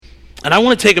And I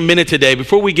want to take a minute today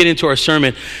before we get into our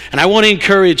sermon, and I want to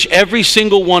encourage every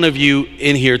single one of you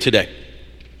in here today.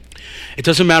 It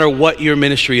doesn't matter what your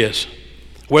ministry is.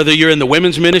 Whether you're in the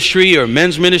women's ministry or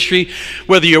men's ministry,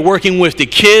 whether you're working with the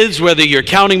kids, whether you're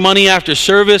counting money after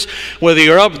service, whether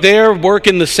you're up there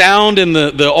working the sound and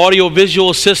the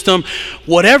audio-visual system,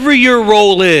 whatever your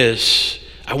role is,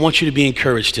 I want you to be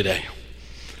encouraged today.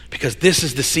 Because this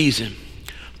is the season.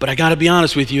 But I got to be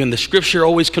honest with you, and the scripture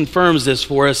always confirms this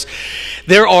for us.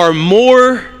 There's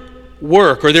more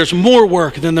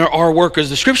work than there are workers.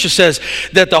 The scripture says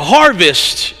that the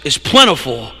harvest is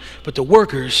plentiful, but the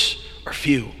workers are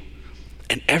few.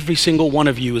 And every single one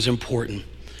of you is important.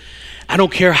 I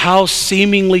don't care how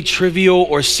seemingly trivial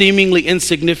or seemingly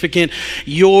insignificant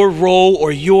your role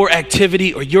or your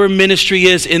activity or your ministry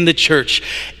is in the church.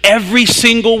 Every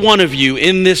single one of you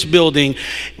in this building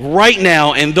right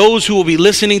now, and those who will be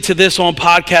listening to this on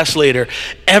podcast later,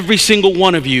 every single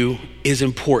one of you is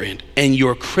important, and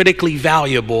you're critically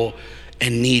valuable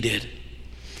and needed.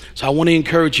 So I want to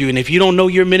encourage you, and if you don't know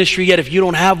your ministry yet, if you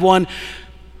don't have one,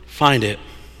 find it.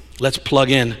 Let's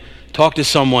plug in. Talk to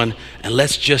someone, and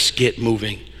let's just get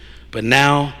moving. But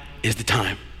now is the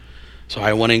time. So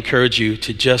I want to encourage you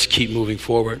to just keep moving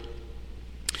forward.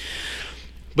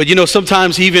 But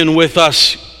sometimes even with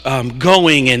us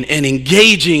going and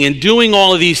engaging and doing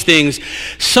all of these things,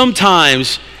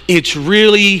 sometimes it's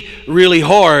really, really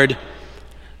hard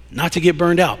not to get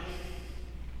burned out.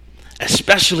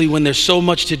 Especially when there's so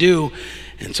much to do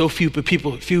and so few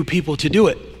people to do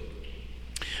it.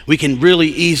 We can really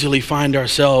easily find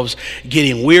ourselves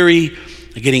getting weary,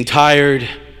 getting tired,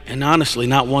 and honestly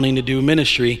not wanting to do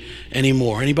ministry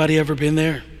anymore. Anybody ever been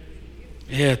there?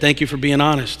 Yeah, thank you for being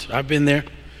honest. I've been there.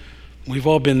 We've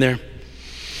all been there.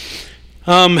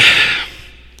 And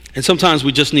sometimes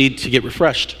we just need to get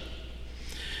refreshed.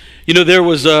 There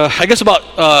was, I guess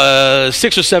about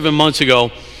 6 or 7 months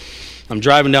ago, I'm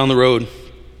driving down the road.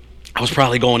 I was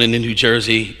probably going into New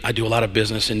Jersey. I do a lot of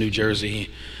business in New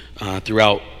Jersey,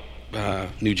 throughout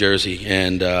New Jersey,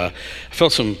 and I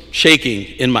felt some shaking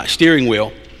in my steering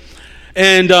wheel,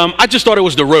 and I just thought it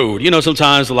was the road.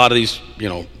 Sometimes a lot of these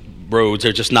roads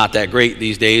are just not that great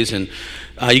these days, and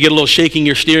you get a little shaking in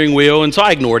your steering wheel, and so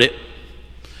I ignored it.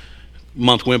 A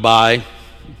month went by,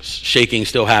 shaking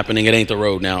still happening. It ain't the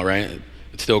road now, right?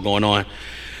 It's still going on.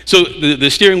 So the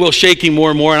steering wheel shaking more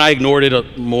and more, and I ignored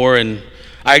it more, and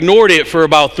I ignored it for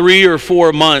about 3 or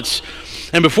 4 months.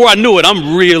 And before I knew it,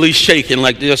 I'm really shaking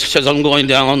like this as I'm going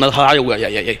down the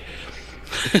highway. Yeah.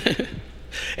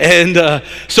 And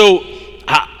so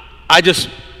I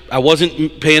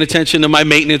wasn't paying attention to my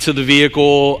maintenance of the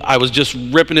vehicle. I was just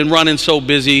ripping and running, so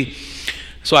busy.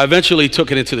 So I eventually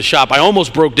took it into the shop. I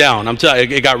almost broke down. I'm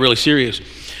telling you, it got really serious.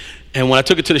 And when I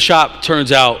took it to the shop,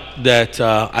 turns out that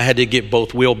I had to get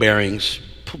both wheel bearings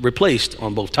replaced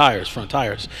on both tires, front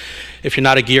tires. If you're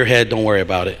not a gearhead, don't worry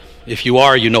about it. If you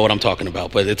are, you know what I'm talking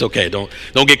about, but it's okay. Don't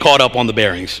get caught up on the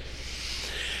bearings.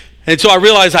 And so I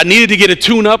realized I needed to get a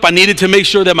tune-up. I needed to make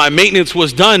sure that my maintenance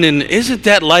was done. And isn't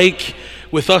that like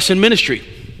with us in ministry?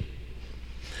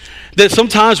 That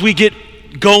sometimes we get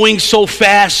going so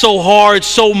fast, so hard,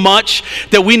 so much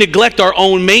that we neglect our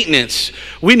own maintenance.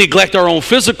 We neglect our own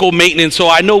physical maintenance. So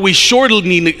I know we surely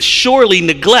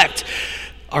neglect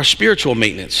our spiritual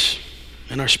maintenance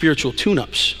and our spiritual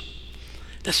tune-ups.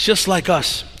 That's just like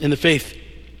us in the faith.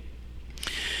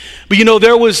 But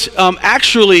there was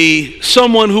actually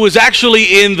someone who was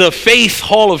actually in the Faith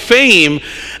Hall of Fame,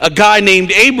 a guy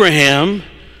named Abraham,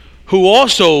 who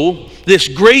also, this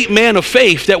great man of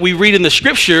faith that we read in the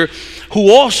scripture,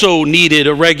 who also needed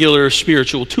a regular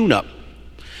spiritual tune-up.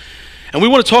 And we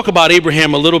want to talk about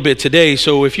Abraham a little bit today,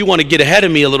 so if you want to get ahead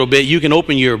of me a little bit, you can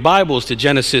open your Bibles to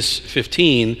Genesis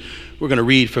 15. We're going to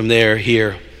read from there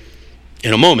here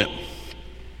in a moment.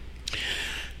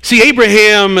 See,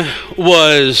 Abraham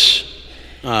was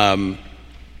the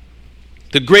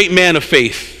great man of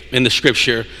faith in the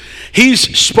scripture.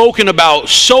 He's spoken about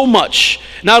so much,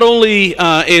 not only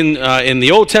in the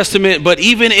Old Testament, but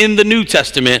even in the New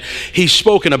Testament, he's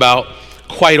spoken about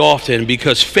quite often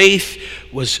because faith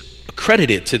was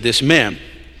accredited to this man.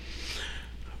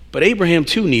 But Abraham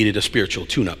too needed a spiritual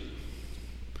tune-up.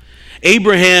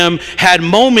 Abraham had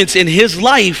moments in his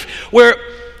life where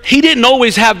he didn't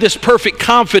always have this perfect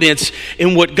confidence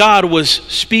in what God was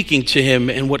speaking to him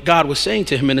and what God was saying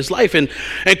to him in his life. And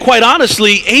quite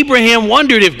honestly, Abraham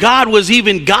wondered if God was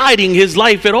even guiding his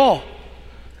life at all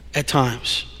at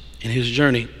times in his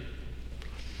journey.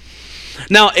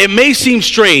 Now, it may seem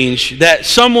strange that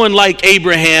someone like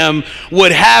Abraham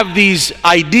would have these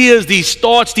ideas, these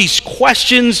thoughts, these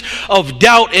questions of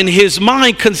doubt in his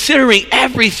mind, considering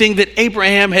everything that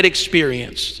Abraham had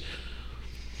experienced.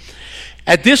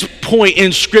 At this point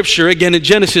in Scripture, again in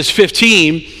Genesis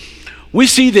 15, we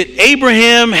see that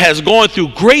Abraham has gone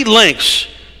through great lengths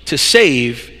to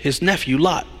save his nephew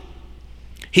Lot.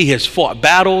 He has fought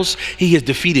battles. He has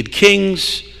defeated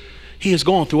kings. He has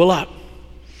gone through a lot.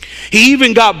 He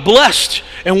even got blessed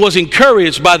and was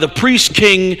encouraged by the priest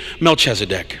king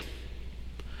Melchizedek.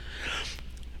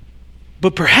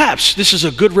 But perhaps this is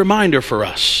a good reminder for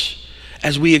us.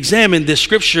 As we examine this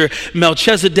scripture,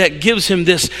 Melchizedek gives him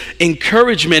this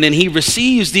encouragement and he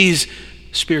receives these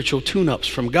spiritual tune-ups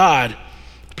from God.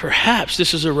 Perhaps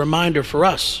this is a reminder for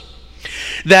us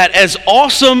that as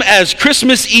awesome as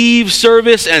Christmas Eve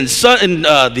service and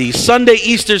the Sunday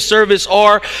Easter service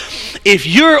are, if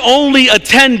you're only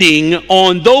attending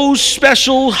on those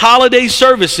special holiday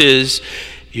services,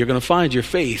 you're going to find your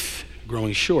faith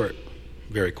growing short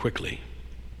very quickly.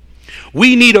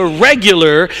 We need a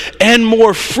regular and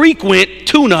more frequent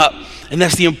tune-up, and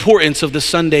that's the importance of the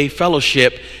Sunday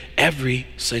fellowship every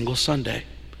single Sunday.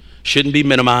 Shouldn't be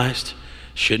minimized,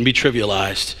 shouldn't be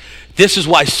trivialized. This is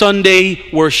why Sunday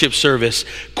worship service,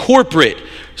 corporate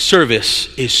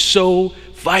service, is so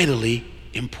vitally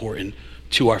important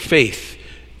to our faith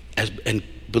and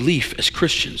belief as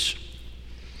Christians.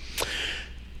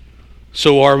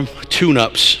 So our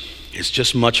tune-ups is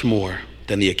just much more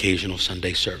than the occasional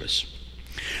Sunday service.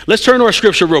 Let's turn to our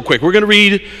scripture real quick. We're going to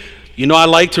read, I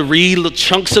like to read little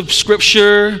chunks of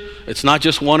scripture. It's not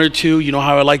just one or two. You know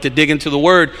how I like to dig into the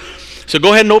word. So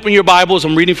go ahead and open your Bibles.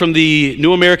 I'm reading from the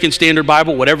New American Standard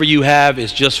Bible. Whatever you have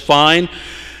is just fine.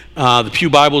 The Pew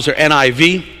Bibles are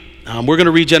NIV. We're going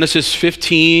to read Genesis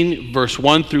 15, verse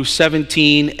 1 through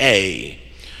 17a.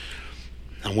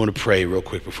 I want to pray real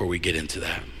quick before we get into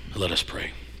that. Let us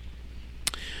pray.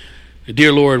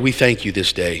 Dear Lord, we thank you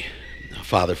this day,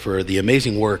 Father, for the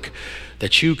amazing work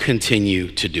that you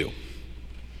continue to do.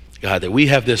 God, that we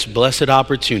have this blessed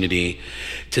opportunity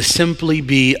to simply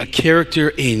be a character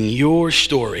in your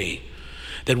story,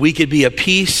 that we could be a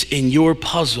piece in your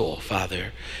puzzle,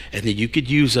 Father, and that you could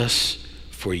use us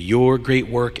for your great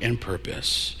work and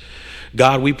purpose.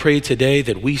 God, we pray today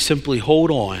that we simply hold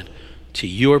on to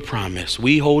your promise.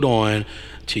 We hold on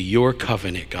to your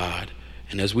covenant, God.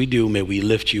 And as we do, may we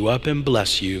lift you up and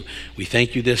bless you. We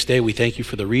thank you this day. We thank you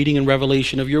for the reading and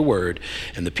revelation of your word.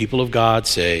 And the people of God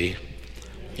say,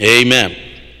 amen.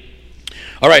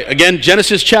 All right, again,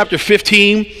 Genesis chapter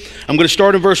 15. I'm going to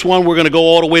start in verse 1. We're going to go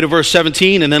all the way to verse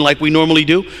 17. And then like we normally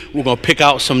do, we're going to pick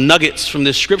out some nuggets from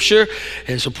this scripture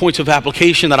and some points of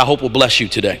application that I hope will bless you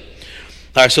today.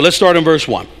 All right, so let's start in verse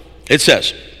 1. It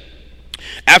says,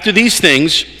 after these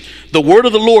things, the word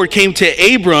of the Lord came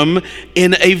to Abram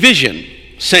in a vision,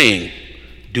 saying,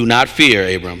 do not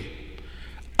fear, Abram.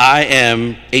 I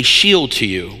am a shield to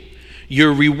you.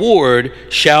 Your reward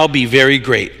shall be very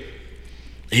great.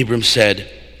 Abram said,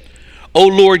 O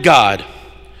Lord God,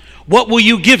 what will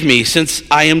you give me since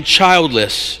I am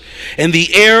childless, and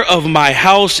the heir of my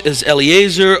house is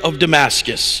Eliezer of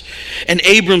Damascus? And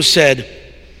Abram said,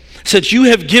 since you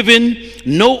have given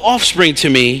no offspring to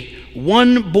me,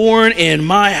 one born in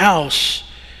my house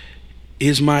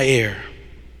is my heir.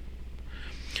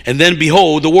 And then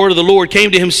behold, the word of the Lord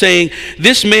came to him saying,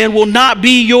 this man will not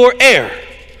be your heir,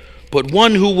 but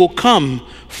one who will come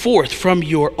forth from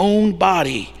your own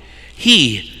body,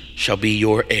 he shall be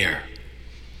your heir.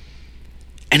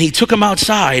 And he took him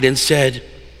outside and said,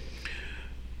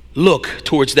 look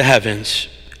towards the heavens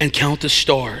and count the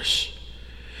stars,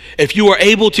 if you are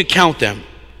able to count them.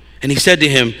 And he said to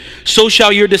him, so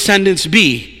shall your descendants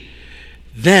be.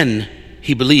 Then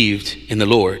he believed in the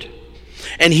Lord,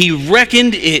 and he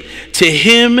reckoned it to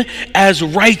him as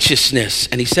righteousness.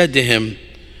 And he said to him,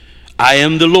 I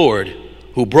am the Lord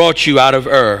who brought you out of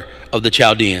Ur of the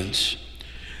Chaldeans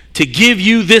to give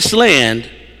you this land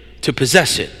to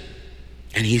possess it.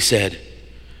 And he said,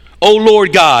 O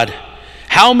Lord God,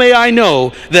 how may I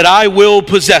know that I will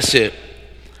possess it?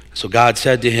 So God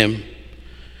said to him,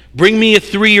 bring me a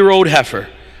 3-year-old heifer,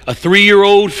 a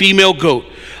 3-year-old female goat,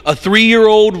 a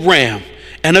 3-year-old ram,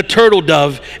 and a turtle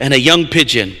dove, and a young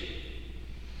pigeon.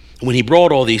 When he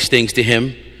brought all these things to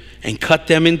him and cut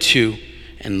them in two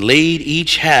and laid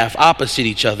each half opposite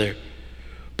each other,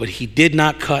 but he did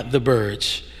not cut the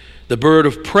birds. The bird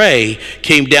of prey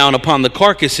came down upon the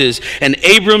carcasses, and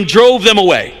Abram drove them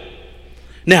away.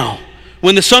 Now,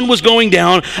 when the sun was going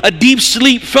down, a deep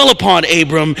sleep fell upon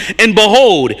Abram, and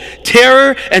behold,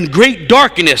 terror and great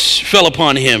darkness fell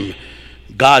upon him.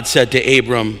 God said to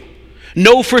Abram,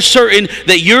 Know for certain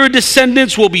that your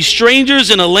descendants will be strangers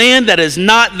in a land that is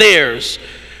not theirs,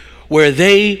 where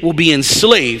they will be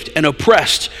enslaved and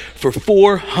oppressed for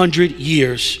 400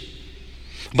 years.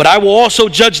 But I will also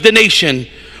judge the nation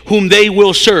whom they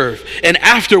will serve, and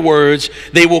afterwards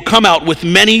they will come out with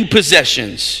many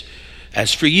possessions.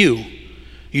 As for you,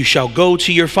 you shall go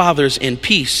to your fathers in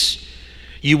peace.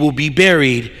 You will be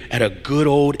buried at a good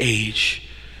old age.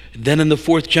 Then in the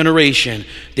 4th generation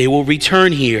they will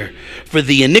return here, for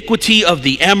the iniquity of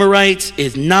the Amorites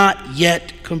is not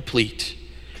yet complete.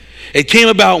 It came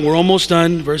about, we're almost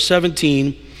done, verse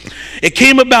 17. It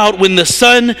came about when the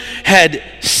sun had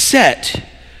set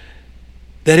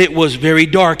that it was very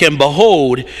dark, and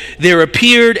behold, there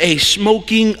appeared a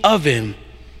smoking oven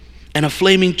and a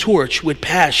flaming torch which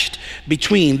passed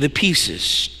between the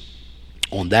pieces.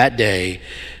 On that day,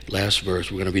 last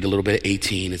verse, we're going to read a little bit of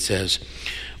 18. It says,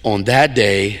 on that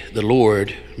day, the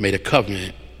Lord made a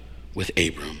covenant with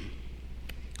Abram.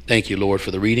 Thank you, Lord,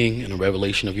 for the reading and the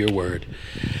revelation of your word.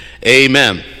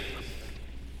 Amen.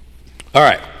 All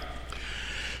right.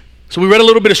 So we read a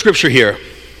little bit of scripture here.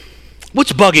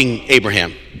 What's bugging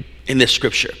Abraham in this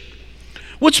scripture?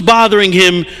 What's bothering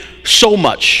him so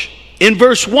much? In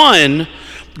verse 1,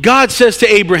 God says to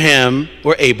Abraham,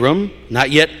 or Abram,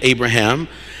 not yet Abraham,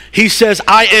 he says,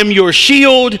 I am your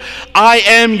shield, I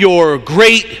am your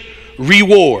great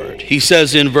reward, he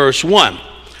says in verse 1.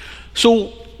 So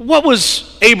what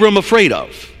was Abram afraid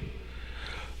of?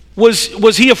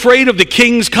 Was he afraid of the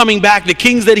kings coming back, the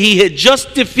kings that he had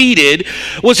just defeated?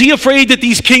 Was he afraid that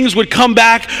these kings would come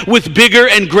back with bigger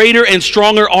and greater and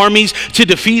stronger armies to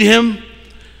defeat him?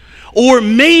 Or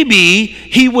maybe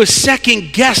he was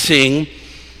second guessing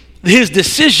his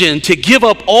decision to give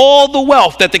up all the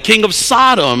wealth that the king of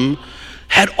Sodom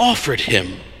had offered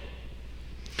him.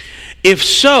 If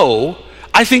so,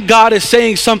 I think God is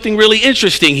saying something really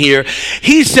interesting here.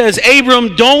 He says,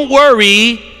 Abram, don't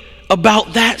worry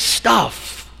about that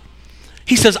stuff.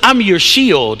 He says, I'm your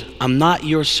shield, I'm not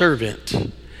your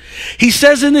servant. He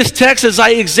says in this text, as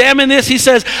I examine this, he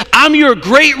says, I'm your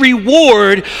great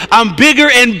reward, I'm bigger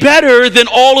and better than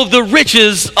all of the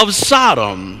riches of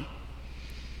Sodom.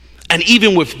 And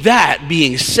even with that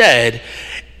being said,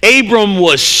 Abram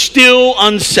was still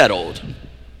unsettled.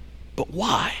 But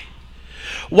why?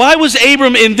 Why was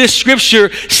Abram in this scripture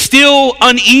still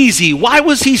uneasy? Why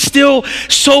was he still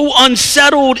so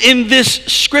unsettled in this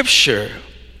scripture?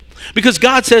 Because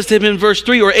God says to him in verse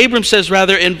 3, or Abram says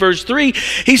rather in verse 3,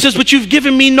 he says, but you've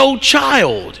given me no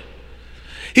child.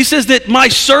 He says that my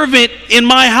servant in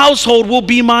my household will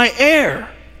be my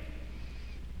heir.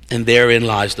 And therein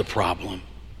lies the problem.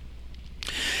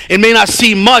 It may not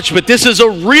seem much, but this is a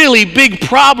really big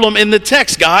problem in the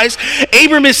text, guys.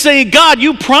 Abram is saying, God,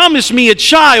 you promised me a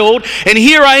child, and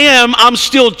here I am, I'm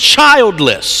still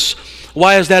childless.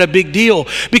 Why is that a big deal?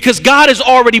 Because God has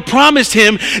already promised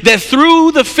him that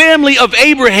through the family of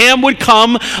Abraham would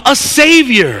come a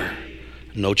Savior.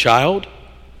 No child,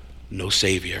 no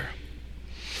Savior.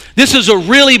 This is a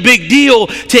really big deal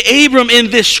to Abram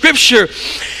in this scripture.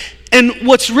 And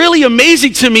what's really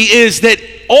amazing to me is that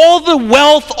all the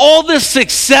wealth, all the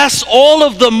success, all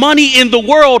of the money in the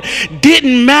world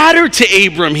didn't matter to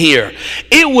Abram here.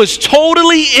 It was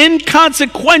totally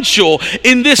inconsequential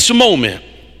in this moment.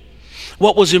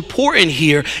 What was important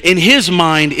here in his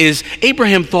mind is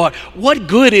Abraham thought, what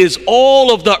good is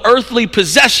all of the earthly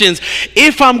possessions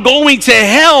if I'm going to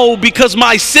hell because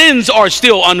my sins are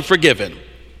still unforgiven?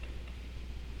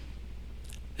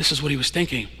 This is what he was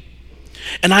thinking.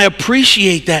 And I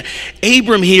appreciate that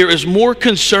Abram here is more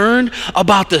concerned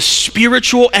about the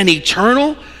spiritual and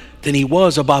eternal than he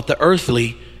was about the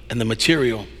earthly and the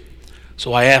material.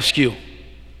 So I ask you,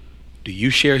 do you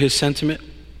share his sentiment?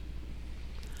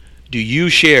 Do you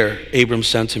share Abram's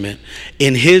sentiment?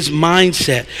 In his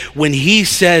mindset, when he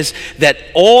says that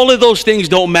all of those things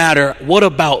don't matter, what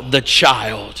about the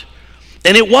child?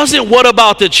 And it wasn't what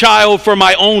about the child for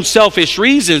my own selfish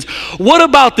reasons. What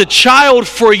about the child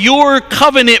for your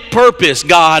covenant purpose,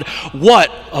 God? What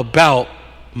about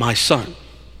my son?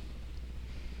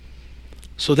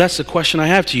 So that's the question I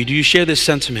have to you. Do you share this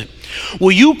sentiment?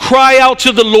 Will you cry out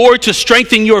to the Lord to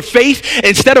strengthen your faith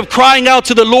instead of crying out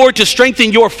to the Lord to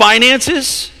strengthen your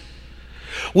finances?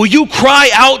 Will you cry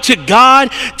out to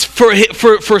God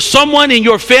for someone in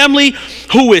your family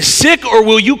who is sick, or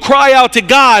will you cry out to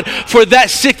God for that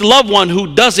sick loved one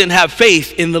who doesn't have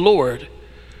faith in the Lord?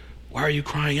 Why are you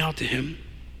crying out to him?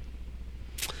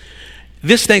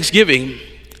 This Thanksgiving,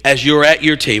 as you're at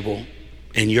your table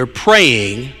and you're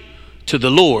praying to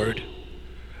the Lord,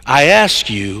 I ask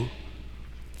you,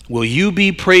 Will you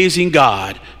be praising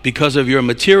God because of your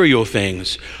material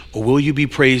things, or will you be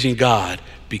praising God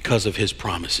because of his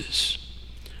promises?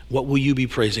 What will you be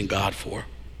praising God for?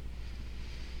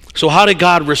 So how did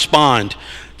God respond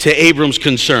to Abram's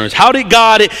concerns? How did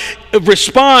God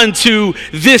respond to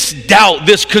this doubt,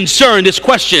 this concern, this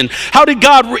question? How did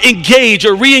God engage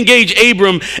or re-engage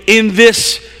Abram in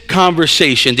this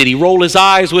conversation? Did he roll his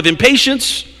eyes with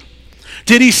impatience?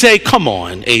 Did he say, come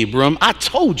on, Abram, I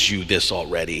told you this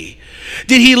already?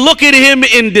 Did he look at him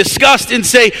in disgust and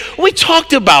say, we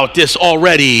talked about this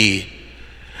already.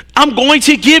 I'm going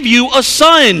to give you a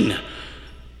son.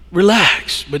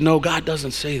 Relax. But no, God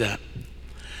doesn't say that.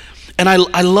 And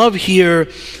I love here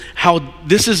how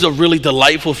this is a really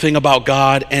delightful thing about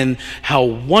God and how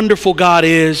wonderful God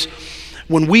is.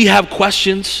 When we have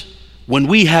questions, when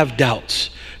we have doubts,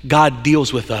 God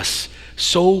deals with us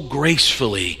so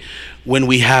gracefully when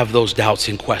we have those doubts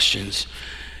and questions.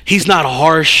 He's not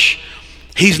harsh.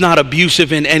 He's not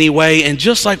abusive in any way. And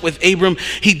just like with Abram,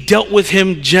 he dealt with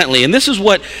him gently. And this is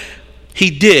what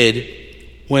he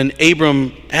did when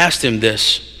Abram asked him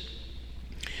this.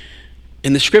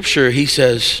 In the scripture, he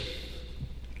says,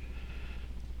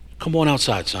 come on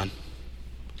outside, son.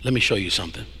 Let me show you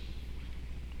something.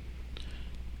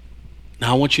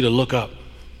 Now I want you to look up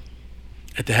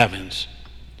at the heavens.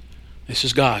 This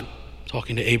is God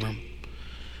talking to Abram.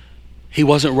 He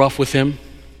wasn't rough with him.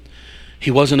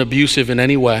 He wasn't abusive in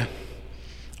any way.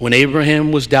 When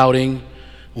Abraham was doubting,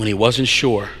 when he wasn't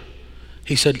sure,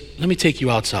 he said, let me take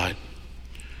you outside.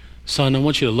 Son, I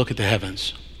want you to look at the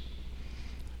heavens.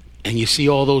 And you see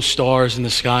all those stars in the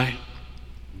sky?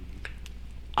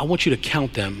 I want you to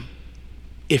count them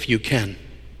if you can.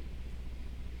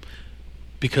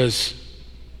 Because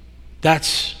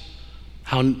that's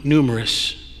how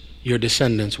numerous your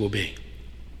descendants will be.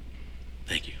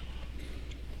 Thank you.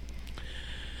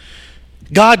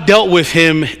 God dealt with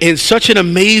him in such an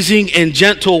amazing and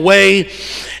gentle way.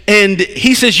 And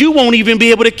he says, you won't even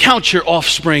be able to count your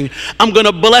offspring. I'm going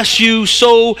to bless you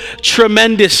so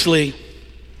tremendously.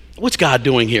 What's God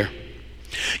doing here?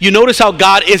 You notice how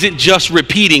God isn't just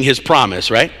repeating his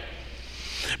promise, right?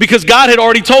 Because God had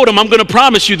already told him, I'm going to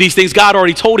promise you these things. God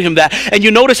already told him that. And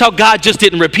you notice how God just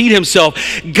didn't repeat himself.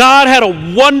 God had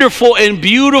a wonderful and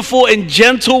beautiful and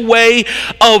gentle way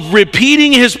of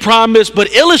repeating his promise,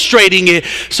 but illustrating it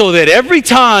so that every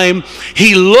time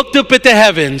he looked up at the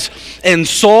heavens and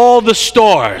saw the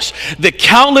stars, the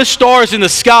countless stars in the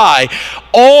sky,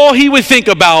 all he would think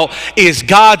about is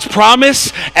God's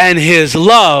promise and his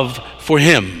love for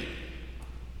him.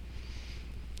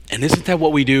 And isn't that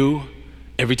what we do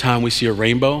every time we see a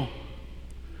rainbow?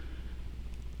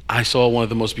 I saw one of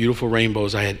the most beautiful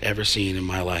rainbows I had ever seen in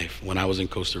my life when I was in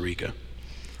Costa Rica.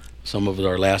 Some of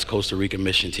our last Costa Rica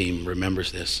mission team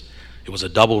remembers this. It was a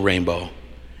double rainbow,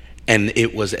 and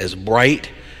it was as bright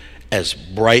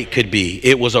could be.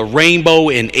 It was a rainbow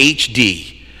in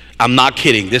HD. I'm not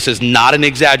kidding. This is not an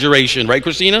exaggeration, right,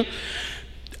 Christina?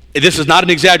 This is not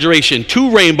an exaggeration.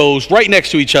 2 rainbows right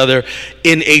next to each other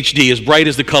in HD, as bright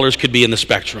as the colors could be in the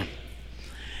spectrum.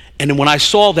 And when I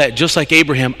saw that, just like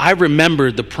Abraham, I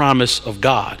remembered the promise of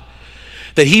God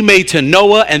that he made to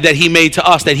Noah and that he made to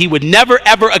us, that he would never,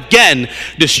 ever again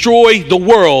destroy the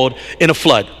world in a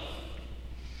flood.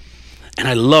 And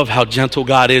I love how gentle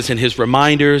God is in his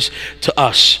reminders to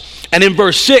us. And in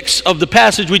verse 6 of the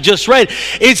passage we just read,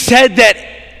 it said that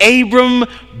Abram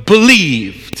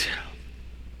believed.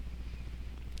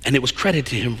 And it was credited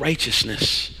to him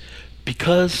righteousness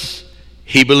because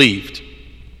he believed.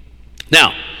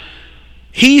 Now,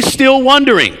 he's still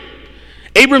wondering.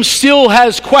 Abram still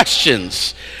has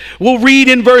questions. We'll read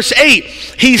in verse 8.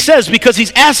 He says, because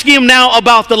he's asking him now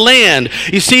about the land.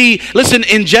 You see, listen,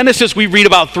 in Genesis we read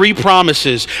about 3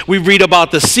 promises. We read about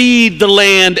the seed, the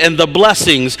land, and the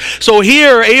blessings. So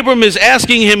here Abram is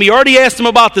asking him, he already asked him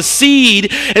about the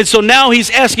seed, and so now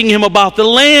he's asking him about the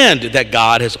land that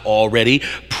God has already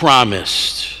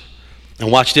promised. And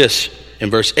watch this,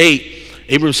 in verse 8.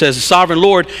 Abram says, Sovereign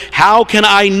Lord, how can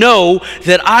I know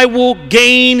that I will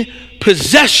gain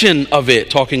possession of it?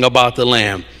 Talking about the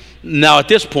land. Now at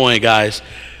this point, guys,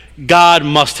 God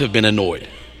must have been annoyed.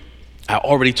 I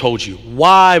already told you.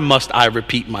 Why must I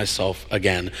repeat myself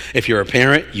again? If you're a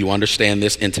parent, you understand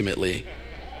this intimately.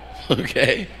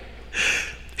 Okay?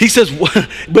 He says,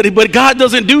 but God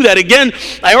doesn't do that. Again,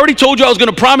 I already told you I was going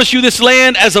to promise you this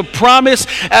land as a promise,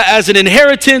 as an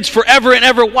inheritance forever and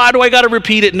ever. Why do I got to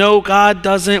repeat it? No, God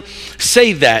doesn't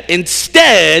say that.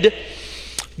 Instead,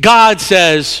 God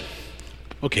says,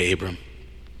 okay, Abram,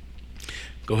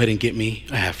 go ahead and get me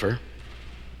a heifer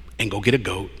and go get a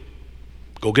goat,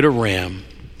 go get a ram,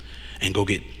 and go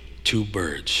get 2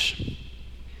 birds.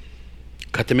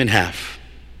 cut them in half.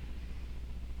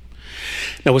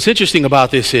 Now, what's interesting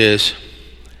about this is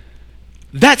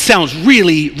that sounds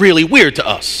really, really weird to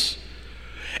us.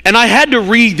 And I had to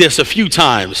read this a few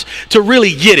times to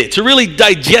really get it, to really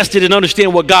digest it and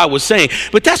understand what God was saying.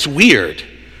 But that's weird.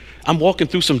 I'm walking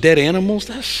through some dead animals.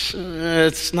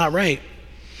 That's not right.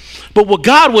 But what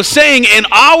God was saying in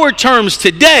our terms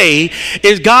today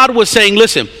is God was saying,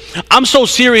 listen, I'm so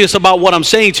serious about what I'm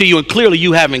saying to you, and clearly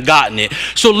you haven't gotten it.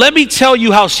 So let me tell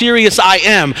you how serious I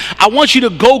am. I want you to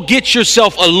go get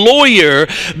yourself a lawyer,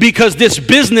 because this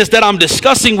business that I'm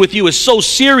discussing with you is so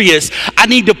serious, I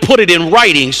need to put it in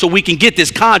writing so we can get this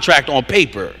contract on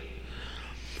paper.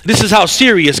 This is how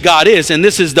serious God is, and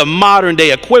this is the modern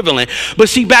day equivalent. But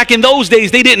see, back in those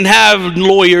days, they didn't have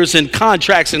lawyers and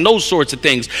contracts and those sorts of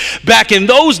things. Back in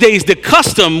those days, the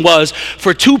custom was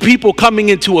for two people coming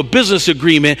into a business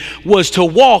agreement was to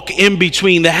walk in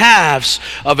between the halves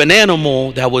of an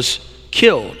animal that was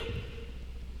killed.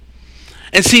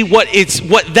 And see, what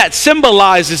that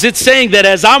symbolizes, it's saying that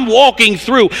as I'm walking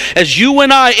through, as you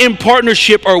and I in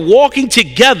partnership are walking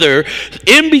together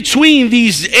in between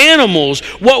these animals,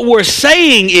 what we're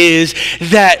saying is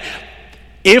that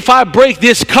if I break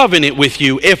this covenant with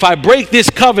you, if I break this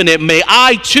covenant, may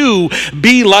I too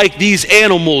be like these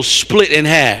animals split in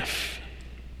half.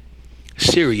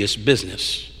 Serious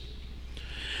business.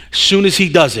 As soon as he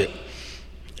does it,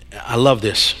 I love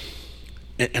this.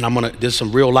 And there's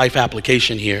some real life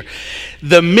application here.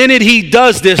 The minute he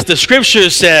does this, the scripture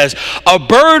says, a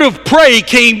bird of prey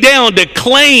came down to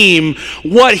claim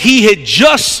what he had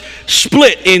just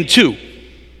split in two.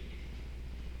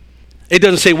 It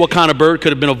doesn't say what kind of bird.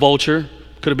 Could have been a vulture.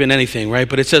 Could have been anything, right?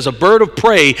 But it says a bird of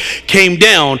prey came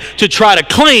down to try to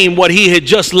claim what he had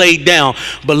just laid down.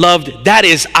 Beloved, that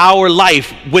is our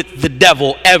life with the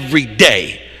devil every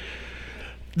day.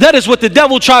 That is what the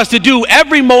devil tries to do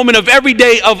every moment of every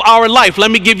day of our life.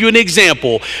 Let me give you an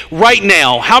example. Right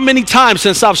now, how many times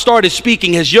since I've started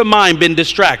speaking has your mind been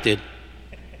distracted?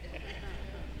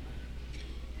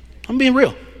 I'm being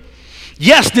real.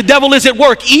 Yes, the devil is at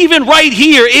work, even right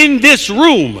here in this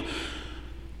room.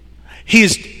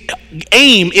 His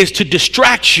aim is to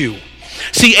distract you.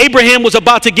 See, Abraham was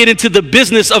about to get into the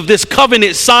business of this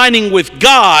covenant signing with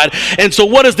God. And so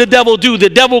what does the devil do? The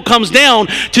devil comes down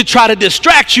to try to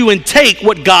distract you and take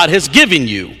what God has given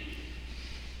you.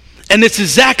 And it's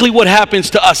exactly what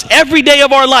happens to us every day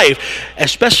of our life,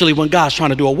 especially when God's trying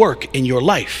to do a work in your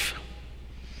life.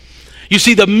 You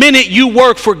see, the minute you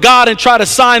work for God and try to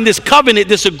sign this covenant,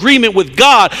 this agreement with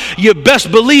God, you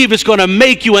best believe it's going to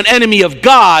make you an enemy of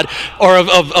God, or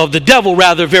of the devil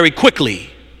rather, very quickly.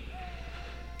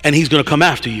 And he's going to come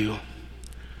after you.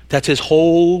 That's his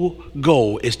whole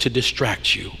goal, is to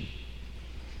distract you.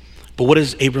 But what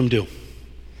does Abram do?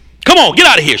 Come on, get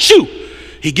out of here, shoot!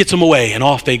 He gets them away and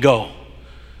off they go.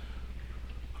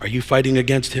 Are you fighting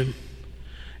against him?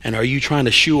 And are you trying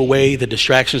to shoo away the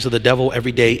distractions of the devil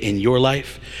every day in your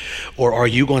life? Or are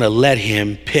you going to let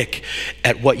him pick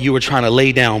at what you were trying to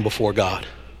lay down before God?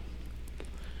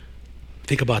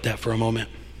 Think about that for a moment.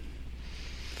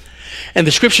 And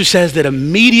the scripture says that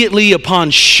immediately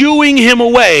upon shooing him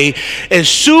away, as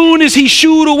soon as he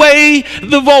shooed away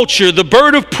the vulture, the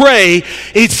bird of prey,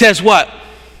 it says what?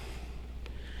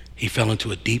 He fell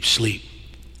into a deep sleep.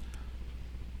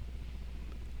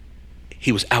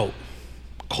 He was out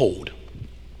cold.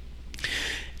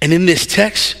 And in this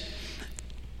text,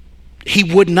 he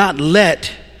would not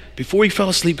let, before he fell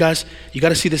asleep, guys, you got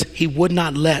to see this, he would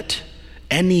not let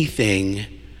anything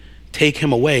take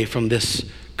him away from this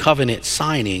covenant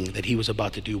signing that he was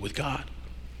about to do with God.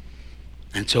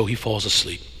 And so he falls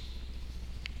asleep.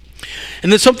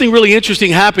 And then something really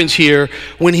interesting happens here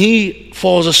when he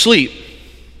falls asleep.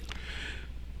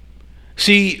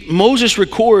 See, Moses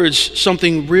records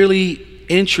something really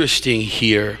interesting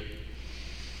here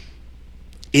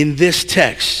in this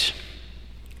text,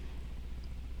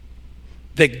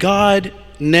 that God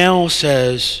now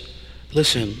says,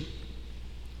 listen,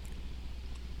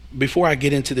 before I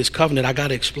get into this covenant, I got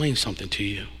to explain something to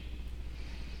you.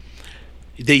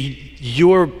 That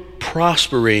your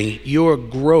prospering, your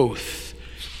growth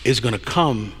is going to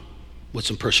come with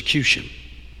some persecution.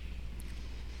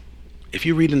 If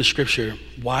you read in the scripture,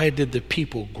 why did the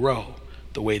people grow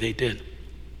the way they did?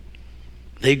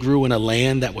 They grew in a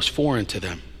land that was foreign to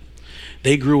them.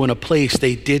 They grew in a place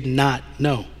they did not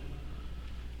know.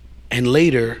 And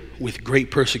later, with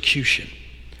great persecution.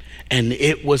 And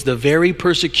it was the very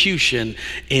persecution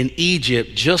in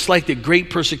Egypt, just like the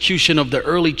great persecution of the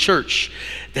early church,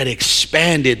 that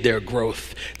expanded their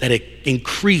growth, that it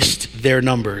increased their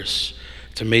numbers.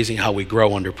 It's amazing how we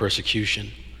grow under persecution.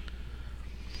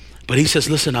 But he says,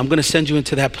 listen, I'm going to send you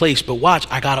into that place. But watch,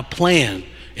 I got a plan,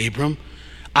 Abram.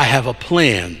 I have a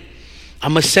plan.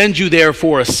 I'm going to send you there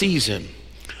for a season.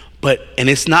 And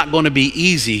it's not going to be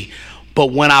easy.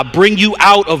 But when I bring you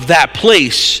out of that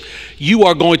place, you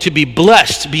are going to be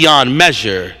blessed beyond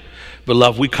measure.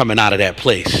 Beloved, we're coming out of that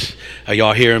place. Are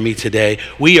y'all hearing me today?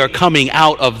 We are coming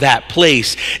out of that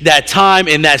place, that time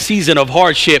and that season of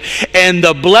hardship. And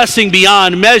the blessing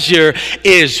beyond measure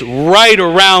is right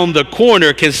around the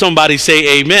corner. Can somebody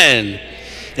say amen?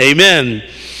 Amen.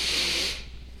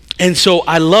 And so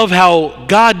I love how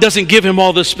God doesn't give him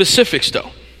all the specifics,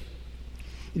 though.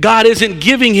 God isn't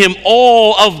giving him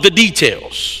all of the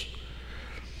details.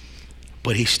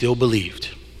 But he still believed.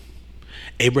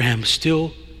 Abraham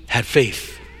still had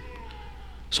faith.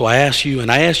 So I ask you,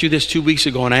 and I asked you this 2 weeks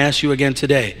ago, and I ask you again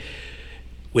today,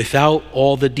 without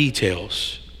all the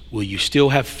details, will you still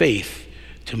have faith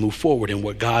to move forward in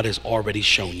what God has already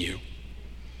shown you?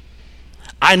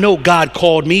 I know God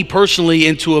called me personally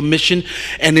into a mission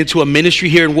and into a ministry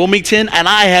here in Wilmington, and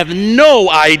I have no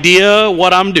idea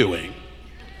what I'm doing.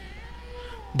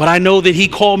 But I know that he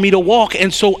called me to walk,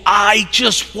 and so I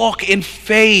just walk in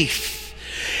faith.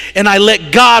 And I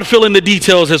let God fill in the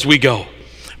details as we go.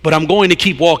 But I'm going to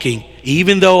keep walking.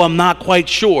 Even though I'm not quite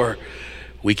sure,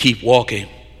 we keep walking.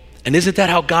 And isn't that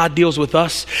how God deals with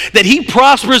us? That he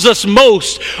prospers us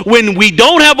most when we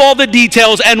don't have all the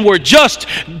details and we're just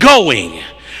going.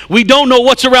 We don't know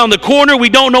what's around the corner. We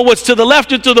don't know what's to the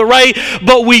left or to the right,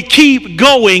 but we keep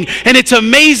going. And it's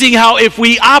amazing how if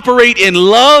we operate in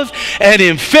love and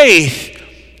in faith,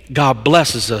 God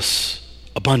blesses us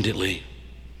abundantly.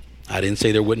 I didn't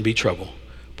say there wouldn't be trouble,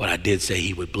 but I did say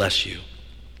he would bless you.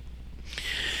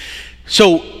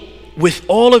 So with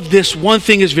all of this, one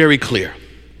thing is very clear.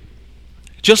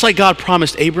 Just like God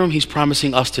promised Abram, he's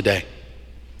promising us today.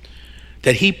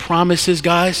 That he promises,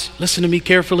 guys, listen to me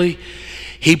carefully,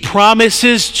 he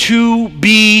promises to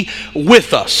be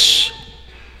with us.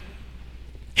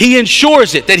 He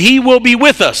ensures it, that he will be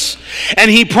with us.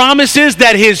 And he promises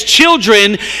that his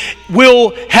children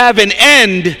will have an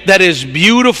end that is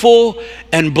beautiful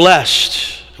and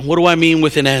blessed. And what do I mean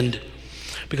with an end?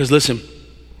 Because listen,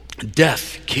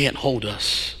 death can't hold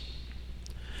us.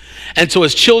 And so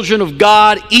as children of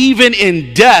God, even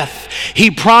in death, he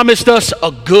promised us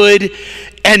a good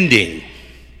ending.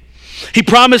 He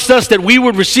promised us that we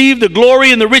would receive the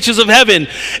glory and the riches of heaven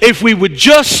if we would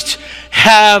just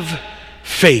have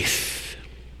faith.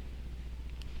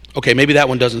 Okay, maybe that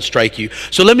one doesn't strike you.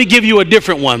 So let me give you a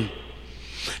different one.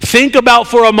 Think about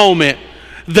for a moment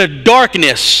the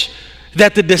darkness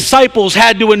that the disciples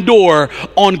had to endure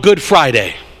on Good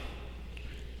Friday.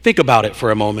 Think about it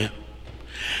for a moment.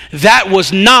 That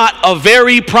was not a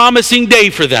very promising day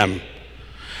for them.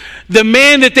 The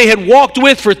man that they had walked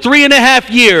with for 3.5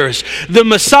 years, the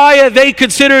Messiah they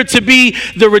considered to be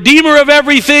the Redeemer of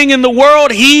everything in the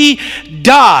world, he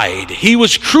died. He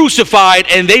was crucified,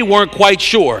 and they weren't quite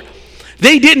sure.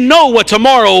 They didn't know what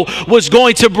tomorrow was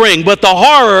going to bring, but the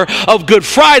horror of Good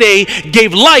Friday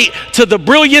gave light to the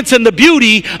brilliance and the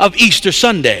beauty of Easter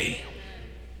Sunday.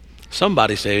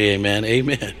 Somebody say amen,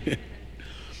 amen.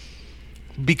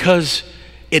 Because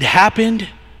it happened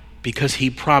because he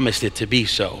promised it to be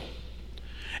so.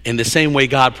 In the same way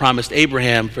God promised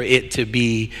Abraham for it to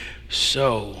be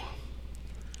so.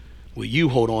 Will you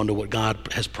hold on to what God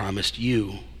has promised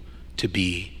you to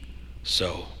be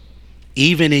so?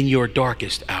 Even in your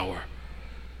darkest hour.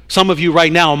 Some of you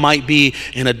right now might be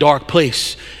in a dark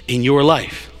place in your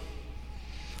life.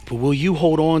 But will you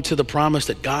hold on to the promise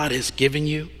that God has given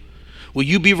you? Will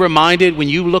you be reminded when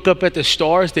you look up at the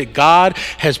stars that God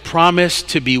has promised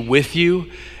to be with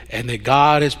you, and that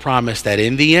God has promised that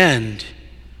in the end,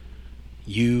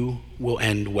 you will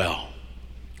end well?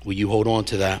 Will you hold on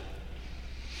to that?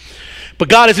 But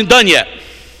God isn't done yet.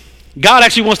 God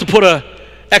actually wants to put an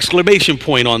exclamation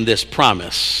point on this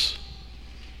promise.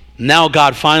 Now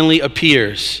God finally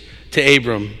appears to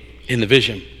Abram in the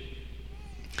vision.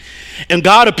 And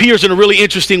God appears in a really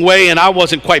interesting way, and I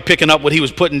wasn't quite picking up what he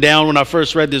was putting down when I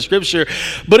first read this scripture.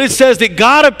 But it says that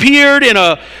God appeared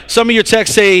in some of your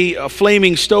texts say a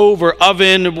flaming stove or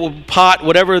oven, pot,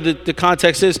 whatever the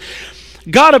context is.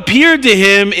 God appeared to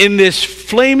him in this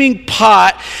flaming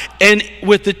pot and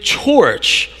with the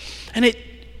torch. And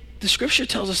the scripture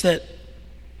tells us that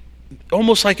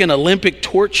almost like an Olympic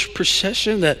torch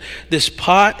procession, that this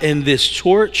pot and this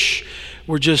torch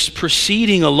were just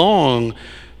proceeding along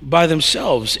by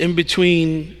themselves in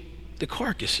between the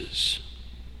carcasses.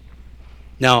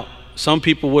 Now, some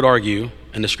people would argue,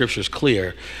 and the scripture is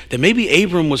clear, that maybe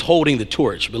Abram was holding the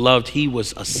torch. Beloved, he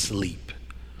was asleep.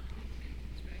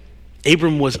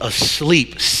 Abram was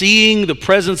asleep, seeing the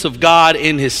presence of God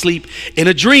in his sleep in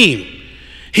a dream.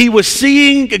 He was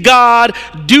seeing God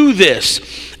do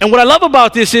this. And what I love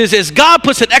about this is, as God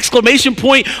puts an exclamation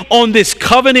point on this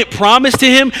covenant promise to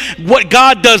him, what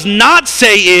God does not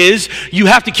say is you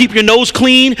have to keep your nose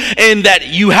clean and that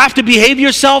you have to behave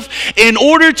yourself in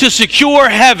order to secure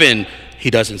heaven. He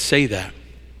doesn't say that.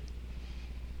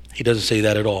 He doesn't say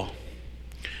that at all.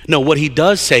 No, what he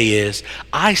does say is,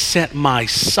 I sent my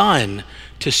son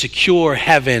to secure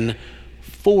heaven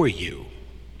for you.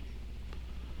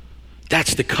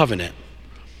 That's the covenant.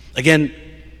 Again,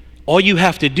 all you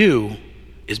have to do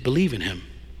is believe in him.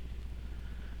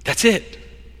 That's it.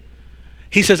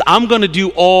 He says, I'm going to do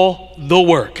all the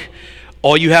work.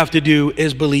 All you have to do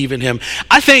is believe in him.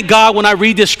 I thank God when I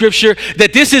read this scripture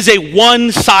that this is a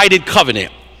one-sided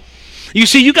covenant. You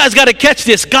see, you guys got to catch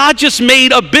this. God just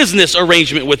made a business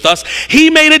arrangement with us. He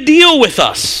made a deal with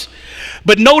us.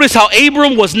 But notice how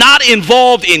Abram was not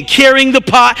involved in carrying the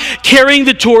pot, carrying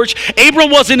the torch.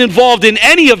 Abram wasn't involved in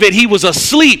any of it. He was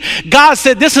asleep. God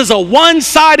said, this is a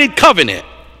one-sided covenant.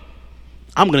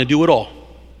 I'm going to do it all.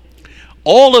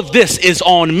 All of this is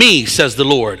on me, says the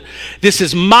Lord. This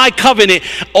is my covenant.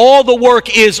 All the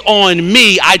work is on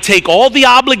me. I take all the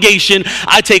obligation.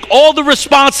 I take all the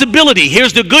responsibility.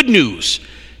 Here's the good news.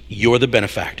 You're the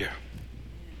benefactor.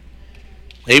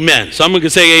 Amen. Someone can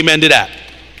say amen to that.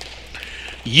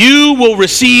 You will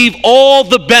receive all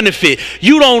the benefit.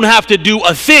 You don't have to do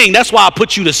a thing. That's why I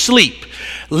put you to sleep.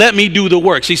 Let me do the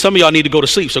work. See, some of y'all need to go to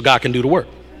sleep so God can do the work.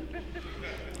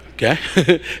 Okay?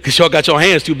 Because y'all got your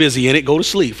hands too busy in it. Go to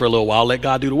sleep for a little while. Let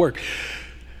God do the work.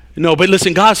 No, but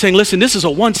listen, God's saying, listen, this is a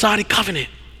one-sided covenant.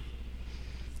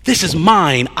 This is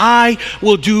mine. I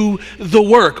will do the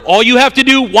work. All you have to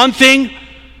do, one thing,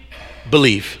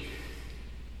 believe.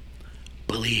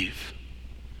 Believe.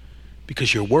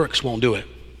 Because your works won't do it.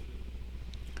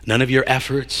 None of your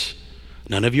efforts,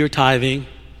 none of your tithing,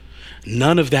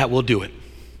 none of that will do it.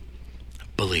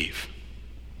 Believe.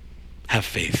 Have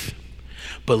faith.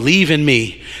 Believe in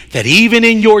me that even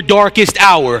in your darkest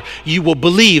hour, you will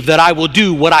believe that I will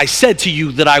do what I said to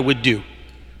you that I would do.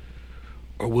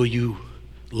 Or will you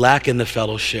lack in the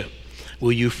fellowship?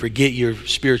 Will you forget your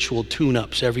spiritual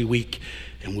tune-ups every week?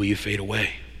 And will you fade away?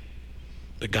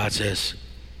 But God says,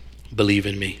 believe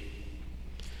in me.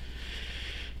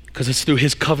 Because it's through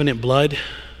his covenant blood,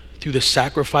 through the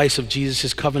sacrifice of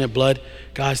Jesus' covenant blood,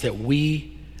 guys, that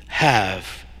we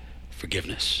have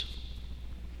forgiveness.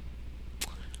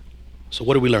 So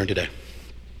what did we learn today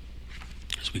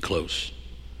as we close?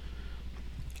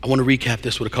 I want to recap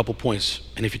this with a couple points.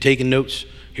 And if you're taking notes,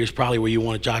 here's probably where you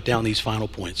want to jot down these final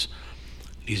points.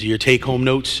 These are your take-home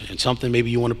notes and something maybe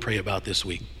you want to pray about this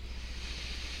week.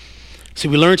 See,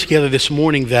 we learned together this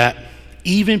morning that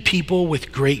even people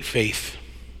with great faith,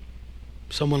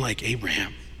 someone like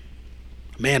Abraham,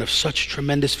 a man of such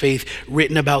tremendous faith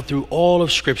written about through all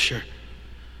of Scripture,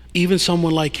 even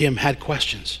someone like him had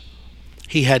questions.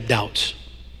 He had doubts.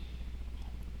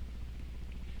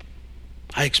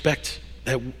 I expect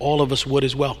that all of us would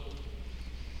as well.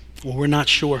 When we're not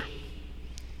sure,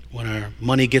 when our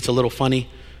money gets a little funny,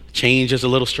 change is a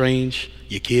little strange,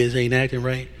 your kids ain't acting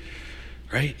right?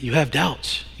 You have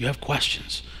doubts. You have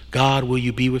questions. God, will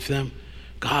you be with them?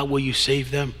 God, will you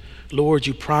save them? Lord,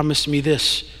 you promised me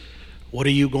this. What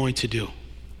are you going to do?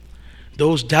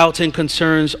 Those doubts and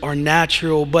concerns are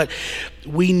natural, but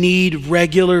we need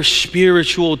regular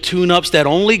spiritual tune-ups that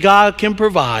only God can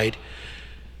provide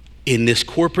in this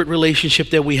corporate relationship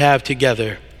that we have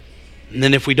together. And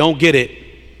then if we don't get it,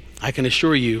 I can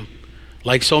assure you,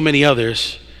 like so many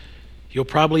others, you'll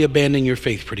probably abandon your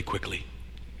faith pretty quickly.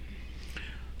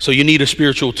 So you need a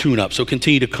spiritual tune-up. So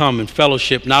continue to come and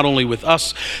fellowship, not only with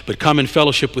us, but come and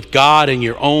fellowship with God in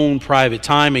your own private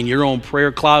time, in your own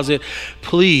prayer closet.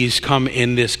 Please come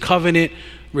in this covenant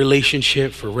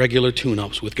relationship for regular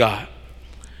tune-ups with God.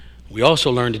 We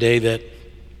also learned today that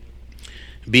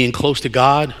being close to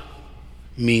God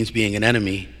means being an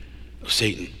enemy of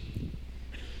Satan.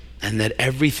 And that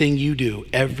everything you do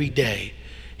every day,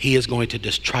 he is going to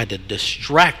try to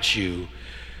distract you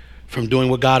from doing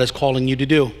what God is calling you to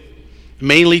do.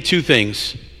 Mainly two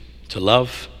things: to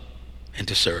love and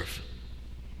to serve.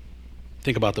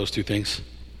 Think about those two things.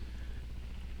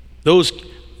 Those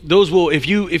will, if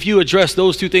you address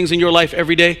those two things in your life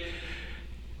every day,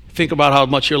 think about how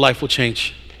much your life will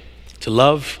change. To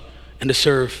love and to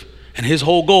serve. And his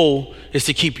whole goal is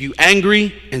to keep you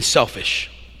angry and selfish.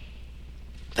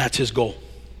 That's his goal.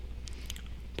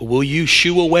 But will you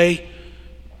shoo away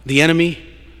the enemy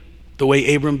the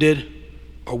way Abram did,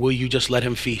 or will you just let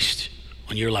him feast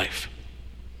on your life?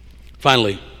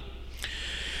 Finally,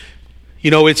 You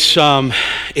know,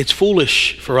 it's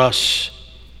foolish for us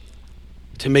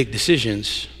to make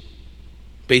decisions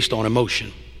based on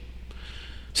emotion.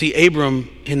 See, Abram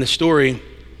in the story,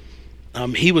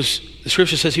 the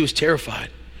scripture says he was terrified.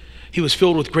 He was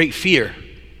filled with great fear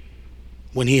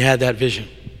when he had that vision.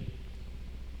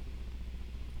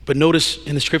 But notice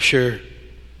in the scripture,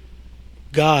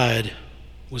 God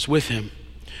was with him.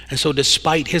 And so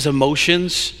despite his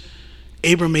emotions,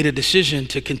 Abram made a decision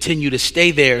to continue to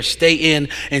stay there, stay in,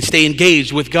 and stay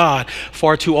engaged with God.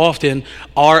 Far too often,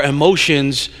 our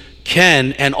emotions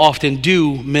can and often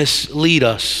do mislead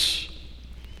us.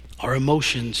 Our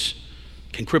emotions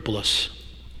can cripple us.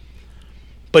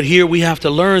 But here we have to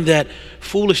learn that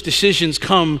foolish decisions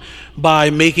come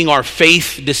by making our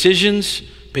faith decisions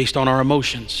based on our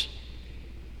emotions.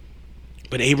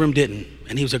 But Abram didn't.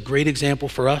 And he was a great example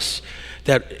for us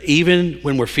that even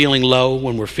when we're feeling low,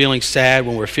 when we're feeling sad,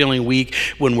 when we're feeling weak,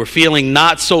 when we're feeling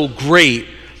not so great,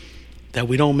 that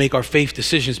we don't make our faith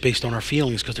decisions based on our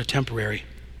feelings because they're temporary.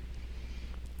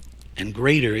 And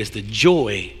greater is the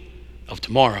joy of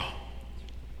tomorrow.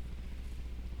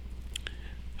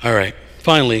 All right,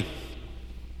 finally,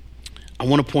 I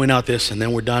want to point out this, and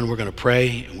then we're done. We're going to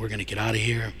pray, and we're going to get out of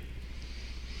here.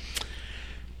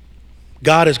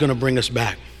 God is going to bring us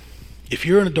back. If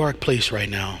you're in a dark place right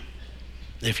now,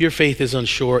 if your faith is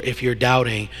unsure, if you're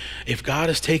doubting, if God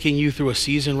is taking you through a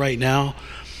season right now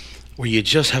where you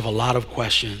just have a lot of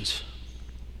questions,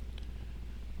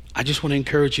 I just want to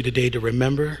encourage you today to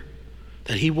remember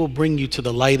that he will bring you to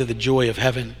the light of the joy of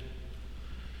heaven.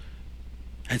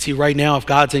 And see, right now, if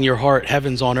God's in your heart,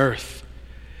 heaven's on earth.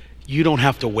 You don't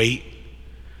have to wait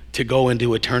to go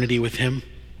into eternity with him.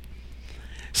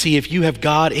 See, if you have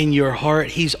God in your heart,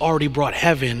 he's already brought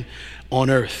heaven on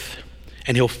earth.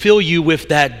 And he'll fill you with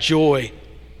that joy.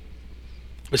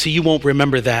 But see, you won't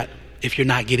remember that if you're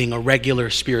not getting a regular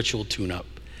spiritual tune-up.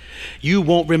 You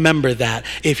won't remember that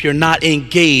if you're not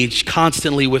engaged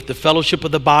constantly with the fellowship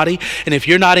of the body, and if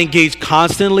you're not engaged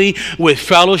constantly with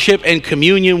fellowship and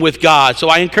communion with God. So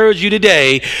I encourage you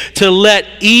today to let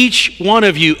each one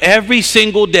of you every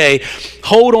single day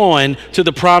hold on to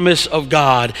the promise of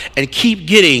God and keep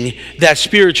getting that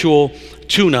spiritual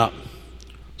tune-up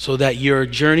so that your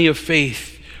journey of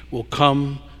faith will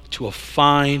come to a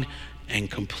fine and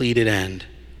completed end.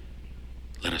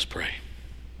 Let us pray.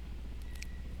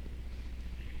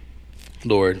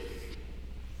 Lord,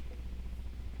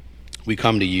 we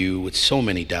come to you with so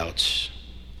many doubts,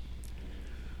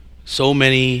 so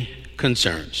many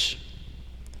concerns.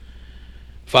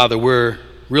 Father, we're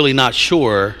really not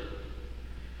sure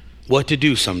what to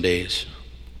do some days.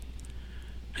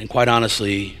 And quite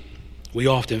honestly, we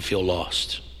often feel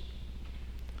lost.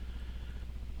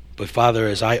 But Father,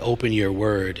 as I open your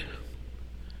word,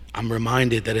 I'm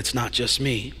reminded that it's not just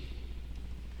me.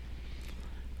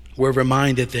 We're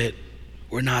reminded that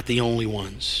we're not the only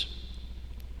ones.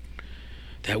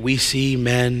 That we see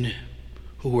men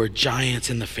who were giants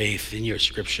in the faith in your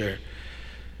scripture,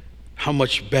 how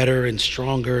much better and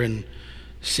stronger and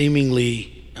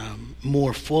seemingly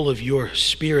more full of your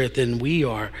spirit than we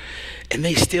are. And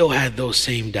they still had those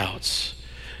same doubts.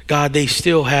 God, they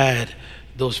still had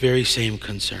those very same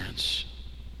concerns.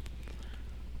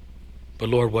 But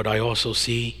Lord, what I also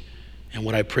see and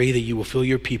what I pray that you will fill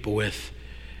your people with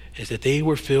is that they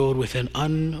were filled with an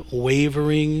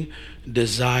unwavering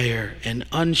desire, an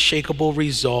unshakable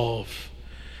resolve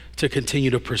to continue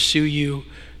to pursue you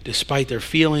despite their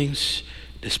feelings,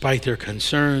 despite their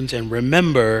concerns, and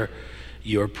remember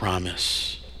your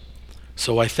promise.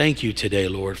 So I thank you today,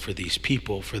 Lord, for these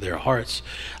people, for their hearts.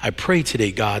 I pray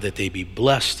today, God, that they be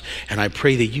blessed, and I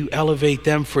pray that you elevate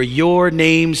them for your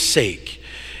name's sake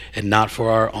and not for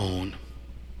our own.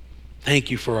 Thank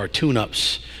you for our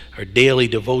tune-ups, our daily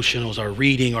devotionals, our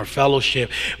reading, our fellowship.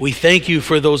 We thank you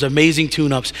for those amazing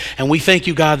tune-ups, and we thank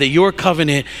you, God, that your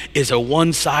covenant is a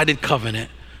one-sided covenant,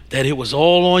 that it was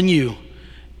all on you.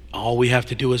 All we have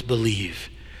to do is believe.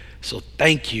 So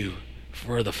thank you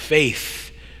for the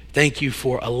faith. Thank you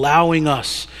for allowing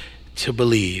us to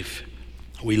believe.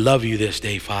 We love you this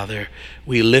day, Father.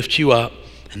 We lift you up.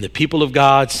 And the people of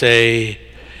God say,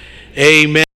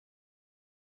 amen.